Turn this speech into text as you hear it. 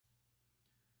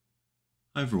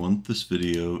Hi everyone, this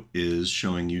video is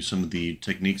showing you some of the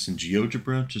techniques in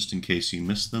Geogebra just in case you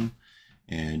missed them,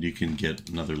 and you can get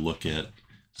another look at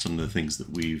some of the things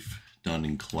that we've done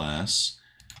in class.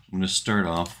 I'm going to start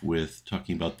off with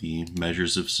talking about the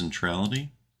measures of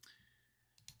centrality.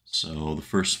 So the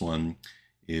first one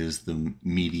is the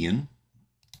median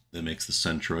that makes the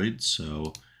centroid.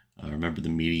 So remember, the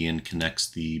median connects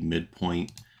the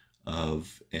midpoint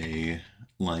of a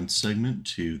line segment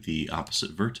to the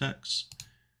opposite vertex.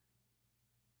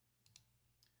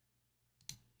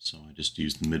 So I just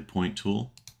used the midpoint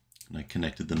tool and I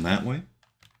connected them that way.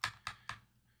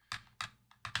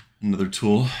 Another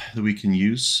tool that we can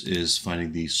use is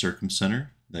finding the circumcenter.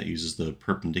 That uses the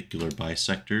perpendicular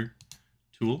bisector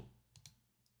tool,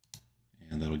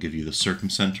 and that'll give you the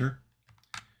circumcenter.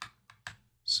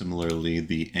 Similarly,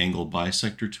 the angle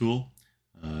bisector tool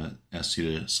asks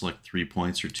you to select 3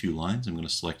 points or 2 lines. I'm going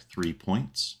to select 3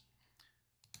 points.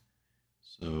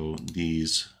 So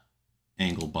these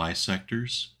angle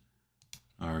bisectors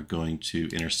are going to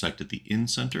intersect at the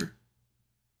incenter.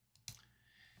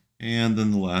 And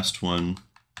then the last one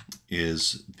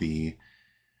is the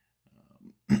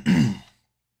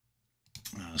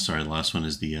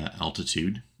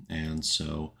altitude. And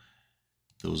so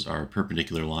those are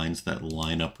perpendicular lines that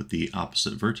line up with the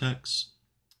opposite vertex.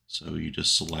 So you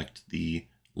just select the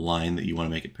line that you want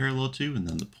to make it parallel to, and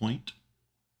then the point,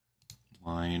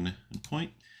 line and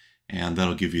point, and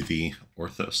that'll give you the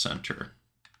orthocenter.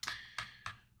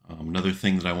 Another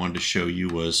thing that I wanted to show you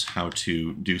was how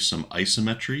to do some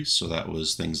isometries. So that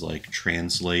was things like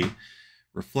translate,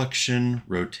 reflection,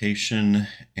 rotation,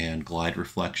 and glide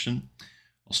reflection.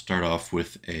 I'll start off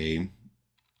with a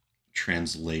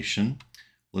translation.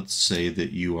 Let's say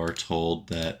that you are told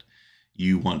that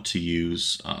you want to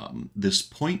use this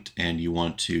point and you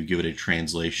want to give it a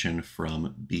translation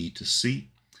from B to C.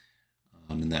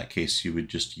 In that case, you would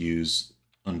just use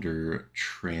under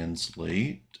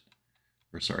transform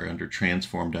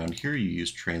down here, you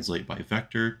use translate by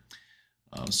vector,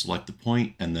 select the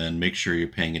point, and then make sure you're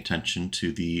paying attention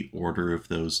to the order of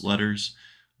those letters.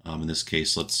 In this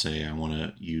case, let's say I want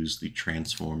to use the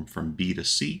transform from B to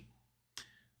C.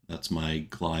 That's my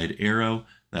glide arrow.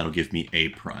 That'll give me A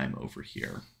prime over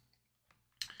here.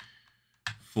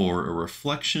 For a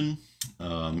reflection,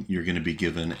 you're going to be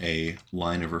given a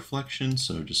line of reflection,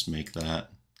 so just make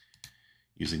that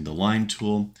using the line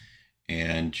tool,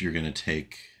 and you're going to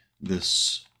take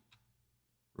this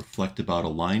reflect about a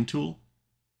line tool,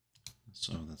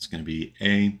 so that's going to be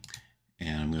A,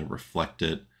 and I'm going to reflect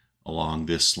it along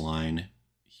this line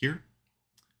here.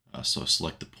 So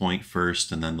select the point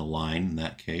first and then the line in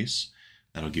that case.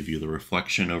 That'll give you the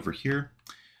reflection over here.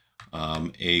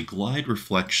 A glide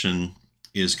reflection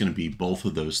is going to be both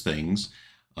of those things,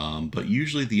 but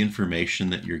usually the information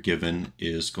that you're given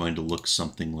is going to look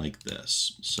something like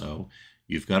this. So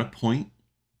you've got a point,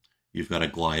 you've got a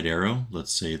glide arrow,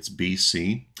 let's say it's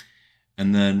BC,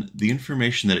 and then the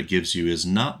information that it gives you is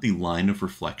not the line of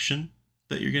reflection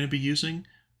that you're going to be using,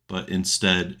 but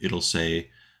instead it'll say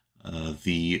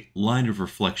the line of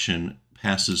reflection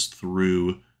passes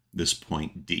through this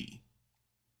point D.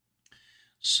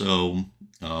 So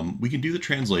we can do the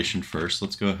translation first.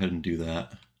 Let's go ahead and do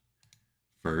that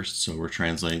first. So we're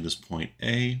translating this point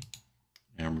A,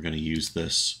 and we're going to use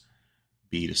this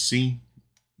B to C.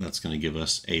 That's going to give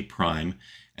us A prime.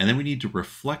 And then we need to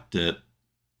reflect it.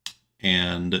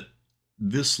 And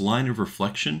this line of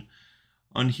reflection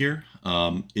on here,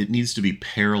 it needs to be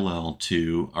parallel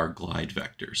to our glide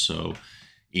vector. So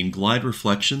in glide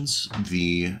reflections,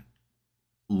 the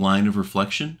line of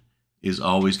reflection is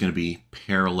always going to be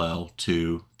parallel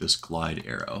to this glide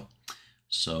arrow.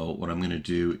 So what I'm going to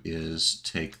do is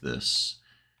take this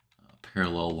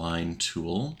parallel line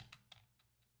tool.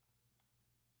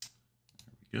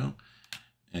 There we go.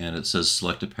 And it says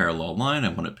select a parallel line. I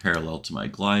want it parallel to my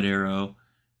glide arrow,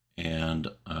 and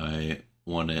I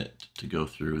want it to go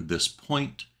through this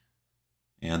point,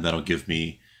 and that'll give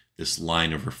me this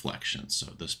line of reflection. So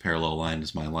this parallel line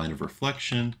is my line of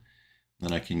reflection.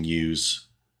 Then I can use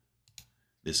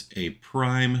this A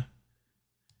prime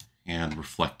and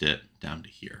reflect it down to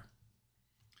here.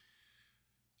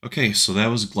 Okay, so that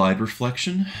was glide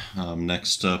reflection.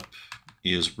 Next up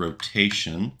is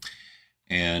rotation.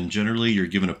 And generally you're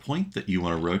given a point that you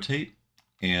want to rotate,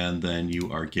 and then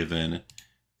you are given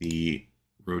the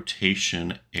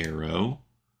rotation arrow.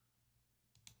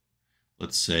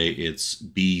 Let's say it's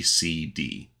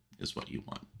BCD is what you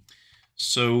want.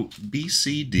 So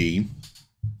BCD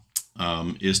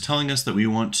is telling us that we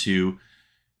want to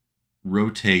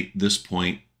rotate this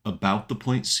point about the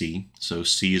point C. So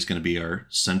C is going to be our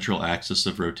central axis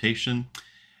of rotation.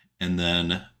 And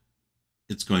then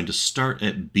it's going to start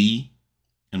at B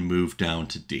and move down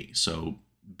to D. So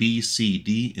B, C,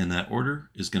 D in that order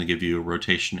is going to give you a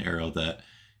rotation arrow that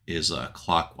is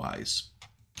clockwise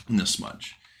in this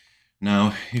much.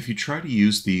 Now, if you try to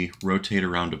use the rotate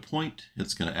around a point,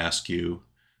 it's going to ask you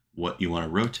what you want to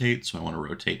rotate. So I want to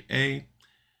rotate A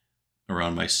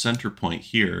around my center point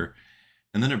here.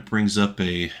 And then it brings up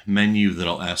a menu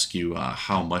that'll ask you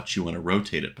how much you want to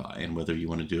rotate it by and whether you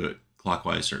want to do it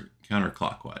clockwise or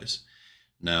counterclockwise.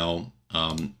 Now,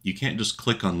 you can't just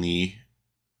click on the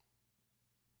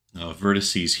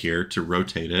vertices here to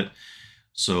rotate it.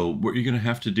 So what you're going to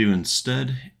have to do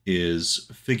instead is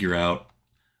figure out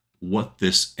what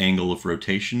this angle of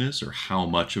rotation is, or how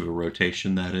much of a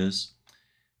rotation that is.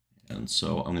 And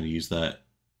so I'm going to use that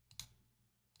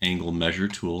angle measure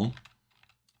tool.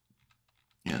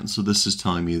 And so this is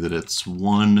telling me that it's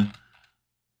one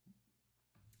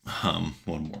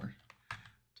more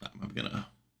time. I'm going to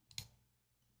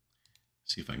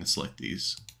see if I can select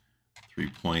these 3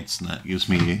 points, and that gives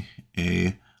me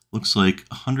looks like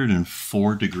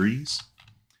 104 degrees.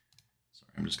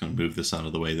 Sorry, I'm just going to move this out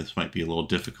of the way. This might be a little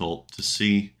difficult to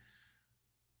see.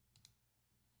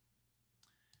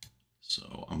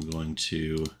 So I'm going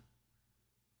to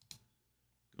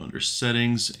go under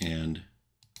settings and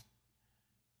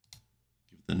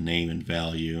give the name and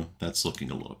value. That's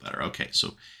looking a little better. Okay,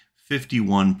 so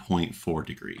 51.4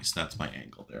 degrees. That's my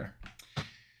angle there.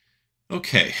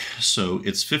 Okay, so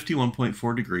it's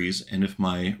 51.4 degrees, and if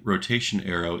my rotation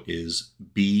arrow is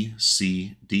B,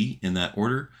 C, D in that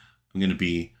order, I'm going to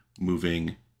be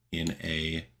moving in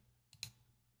a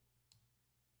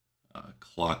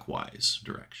clockwise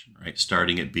direction, right?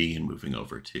 Starting at B and moving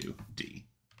over to D.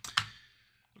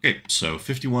 Okay, so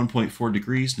 51.4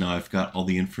 degrees. Now I've got all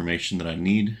the information that I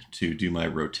need to do my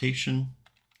rotation.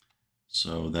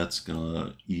 So that's going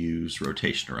to use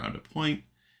rotation around a point.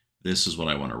 This is what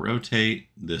I want to rotate.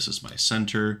 This is my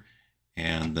center.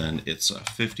 And then it's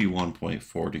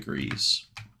 51.4 degrees.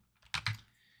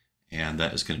 And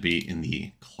that is going to be in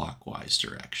the clockwise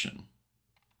direction.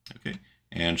 Okay.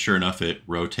 And sure enough, it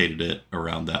rotated it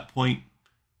around that point,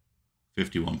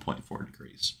 51.4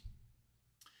 degrees.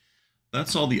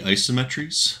 That's all the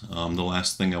isometries. The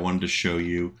last thing I wanted to show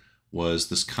you was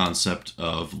this concept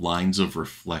of lines of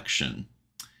reflection.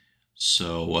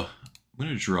 So I'm going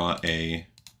to draw a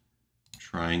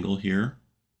triangle here,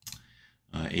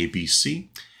 ABC.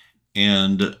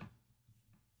 And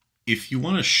if you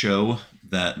want to show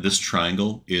that this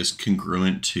triangle is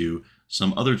congruent to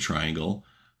some other triangle,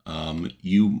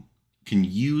 you can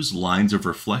use lines of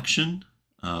reflection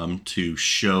to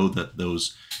show that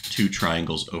those two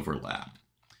triangles overlap.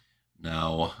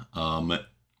 Now,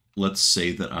 let's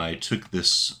say that I took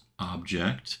this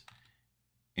object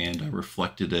and I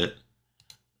reflected it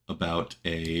about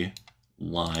a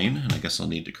line, and I guess I'll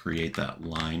need to create that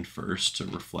line first to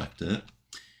reflect it.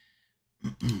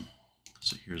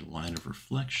 So here's a line of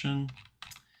reflection,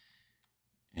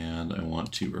 and I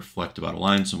want to reflect about a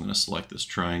line, so I'm going to select this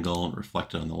triangle and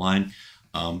reflect it on the line.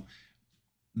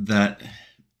 That,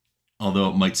 although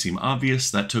it might seem obvious,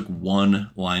 that took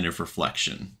one line of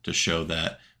reflection to show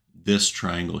that this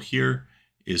triangle here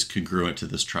is congruent to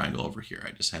this triangle over here.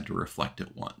 I just had to reflect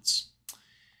it once.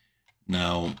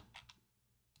 Now,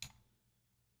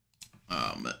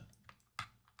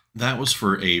 that was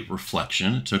for a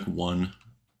reflection. It took one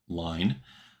line.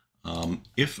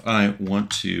 If I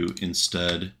want to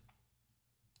instead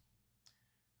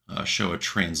show a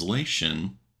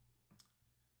translation,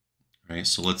 right?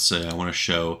 So let's say I want to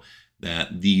show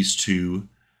that these two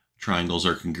triangles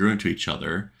are congruent to each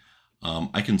other.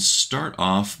 I can start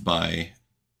off by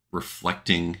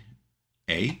reflecting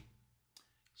A.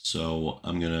 So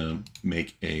I'm going to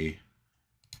make a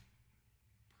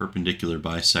perpendicular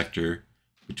bisector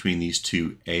between these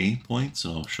two A points,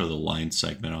 and I'll show the line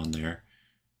segment on there.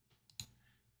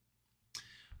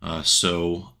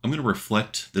 So I'm going to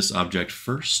reflect this object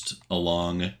first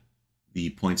along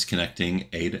the points connecting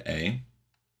A to A.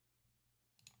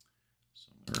 So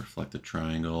I'm going to reflect the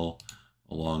triangle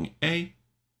along A.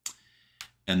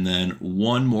 And then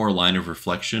one more line of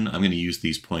reflection. I'm going to use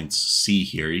these points C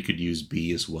here. You could use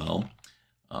B as well,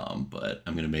 but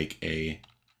I'm going to make a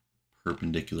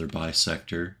perpendicular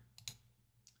bisector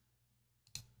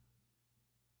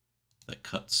that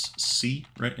cuts C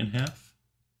right in half.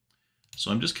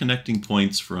 So I'm just connecting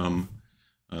points from,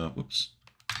 I'm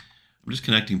just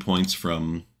connecting points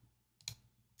from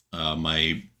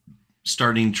my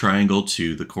starting triangle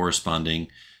to the corresponding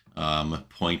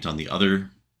point on the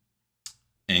other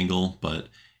angle. But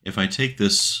if I take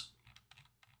this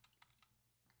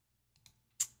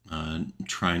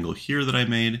triangle here that I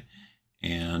made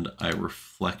and I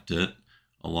reflect it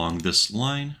along this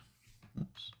line.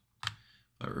 Oops.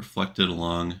 If I reflect it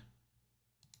along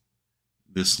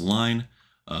this line,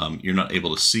 you're not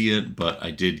able to see it, but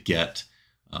I did get,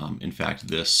 in fact,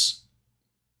 this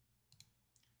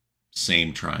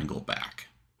same triangle back.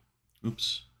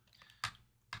 Oops.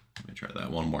 Let me try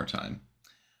that one more time.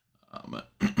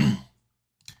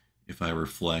 If I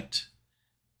reflect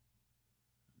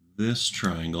this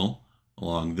triangle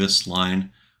along this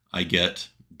line, I get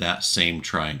that same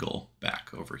triangle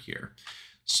back over here.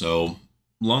 So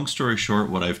long story short,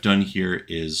 what I've done here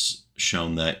is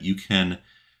shown that you can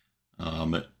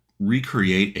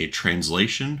recreate a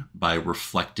translation by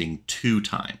reflecting 2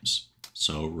 times.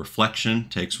 So reflection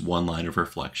takes 1 line of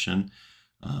reflection.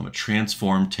 A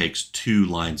transform takes 2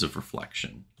 lines of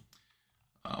reflection.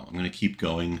 I'm going to keep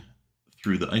going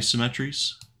through the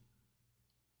isometries.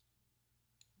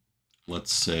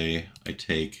 Let's say I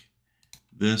take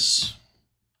this,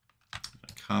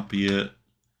 copy it,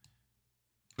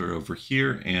 put it over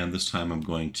here, and this time I'm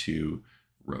going to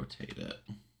rotate it.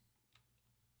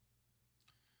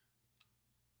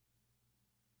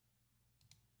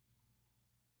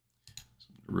 So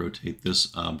I'm going to rotate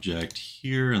this object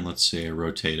here, and let's say I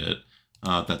rotate it,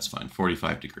 that's fine,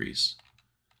 45 degrees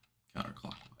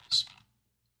counterclockwise.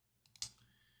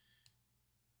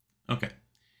 Okay,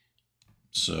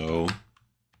 so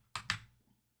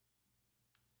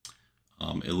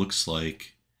it looks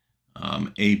like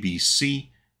ABC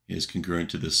is congruent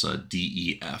to this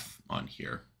DEF on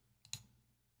here.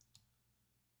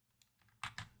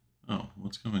 Oh,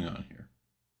 what's going on here?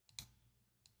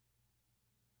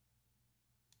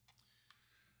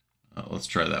 Let's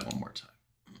try that one more time.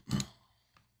 Okay,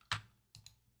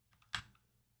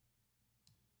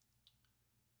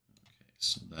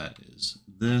 so that is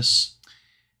this.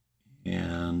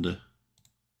 And let's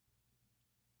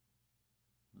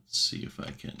see if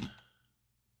I can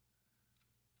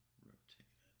rotate it.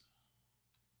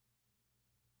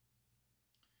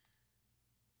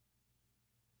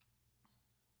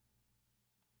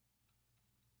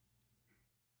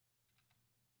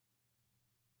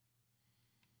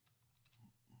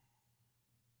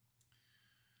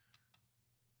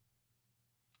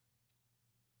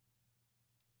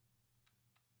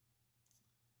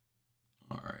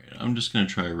 All right, I'm just going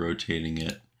to try rotating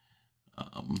it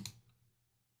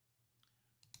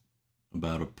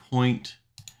about a point,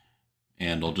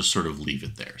 and I'll just sort of leave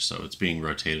it there. So it's being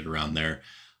rotated around there.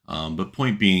 But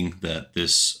point being that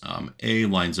this A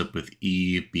lines up with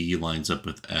E, B lines up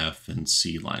with F, and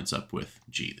C lines up with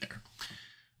G there.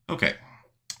 Okay,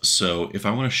 so if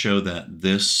I want to show that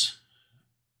this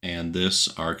and this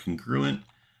are congruent,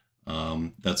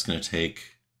 that's going to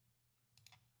take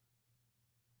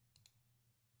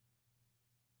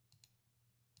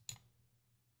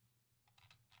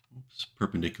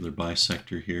perpendicular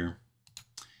bisector here.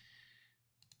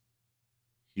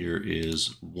 Here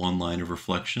is 1 line of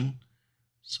reflection.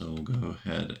 So we'll go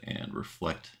ahead and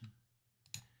reflect.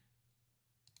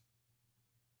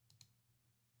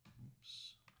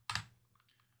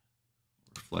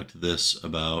 Reflect this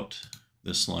about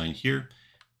this line here.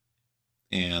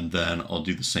 And then I'll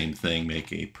do the same thing,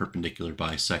 make a perpendicular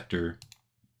bisector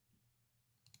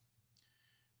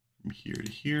from here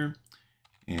to here.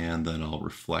 And then I'll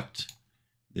reflect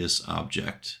this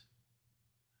object.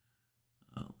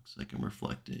 Looks like I'm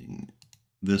reflecting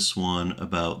this one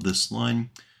about this line.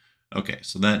 Okay,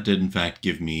 so that did in fact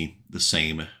give me the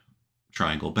same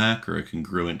triangle back, or a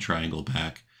congruent triangle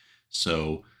back.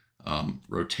 So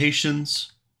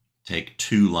rotations take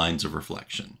 2 lines of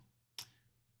reflection.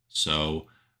 So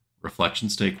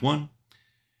reflections take 1,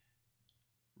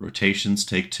 rotations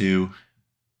take 2,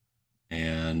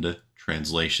 and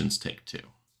translations take 2.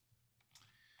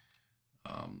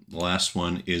 The last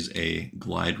one is a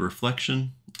glide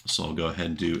reflection. So I'll go ahead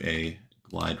and do a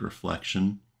glide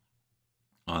reflection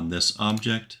on this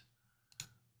object.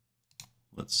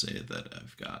 Let's say that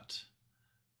I've got,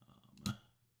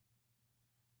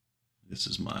 this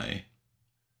is my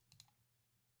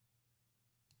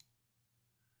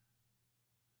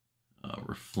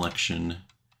reflection,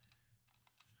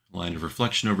 line of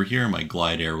reflection over here. My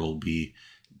glide error will be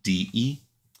DE.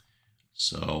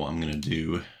 So I'm going to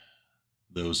do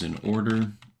those in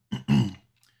order.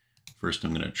 First,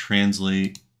 I'm going to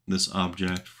translate this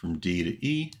object from D to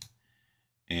E,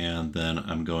 and then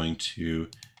I'm going to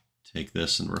take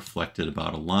this and reflect it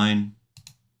about a line.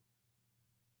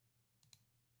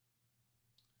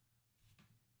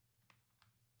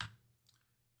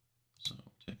 So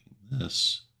taking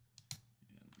this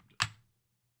and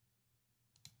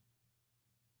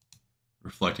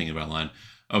reflecting it about a line.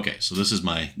 Okay, so this is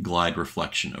my glide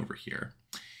reflection over here.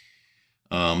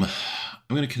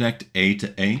 I'm going to connect A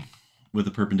to A with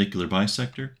a perpendicular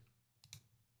bisector.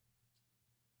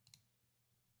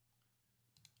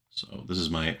 So this is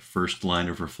my first line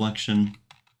of reflection.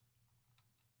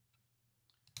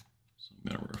 So I'm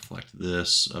going to reflect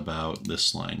this about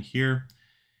this line here.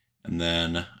 And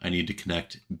then I need to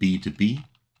connect B to B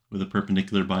with a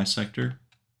perpendicular bisector.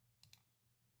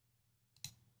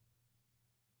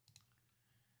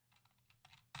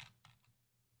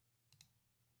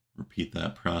 Repeat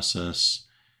that process.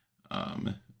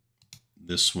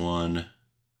 This one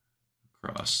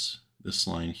across this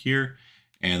line here.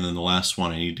 And then the last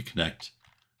one, I need to connect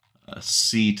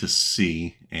C to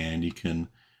C, and you can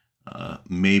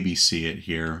maybe see it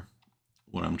here,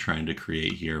 what I'm trying to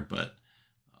create here, but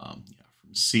yeah,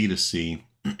 from C to C,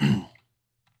 I'm going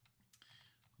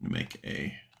to make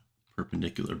a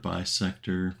perpendicular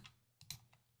bisector.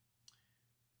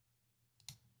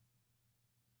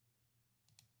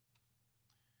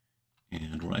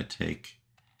 And when I take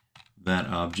that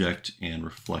object and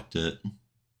reflect it,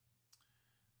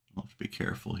 I'll have to be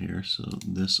careful here. So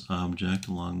this object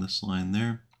along this line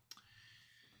there.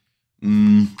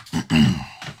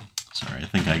 Sorry, I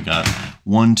think I got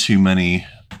one too many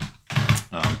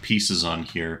pieces on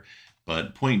here.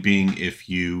 But point being, if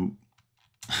you,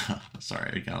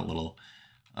 sorry, I got a little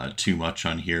too much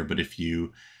on here. But if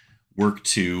you work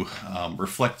to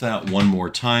reflect that one more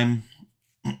time,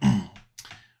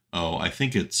 oh, I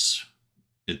think it's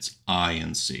I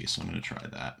and C. So I'm going to try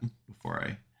that before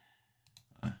I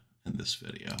end this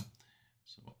video.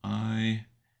 So I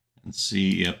and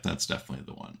C, yep, that's definitely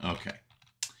the one. Okay.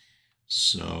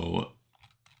 So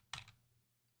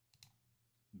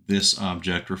this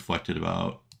object reflected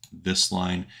about this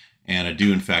line, and I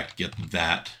do in fact get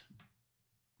that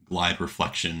glide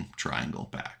reflection triangle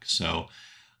back. So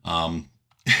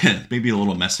maybe a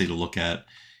little messy to look at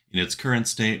in its current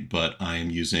state, but I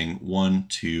am using 1,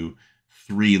 2,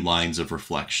 3 lines of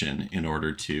reflection in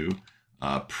order to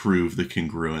prove the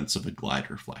congruence of a glide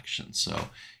reflection. So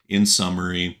in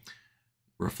summary,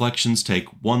 reflections take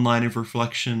 1 line of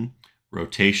reflection,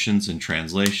 rotations and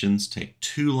translations take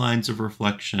 2 lines of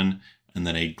reflection, and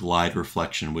then a glide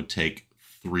reflection would take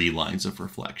 3 lines of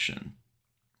reflection.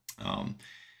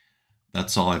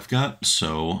 That's all I've got,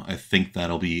 so I think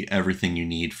that'll be everything you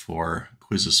need for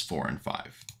quizzes 4 and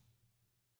 5.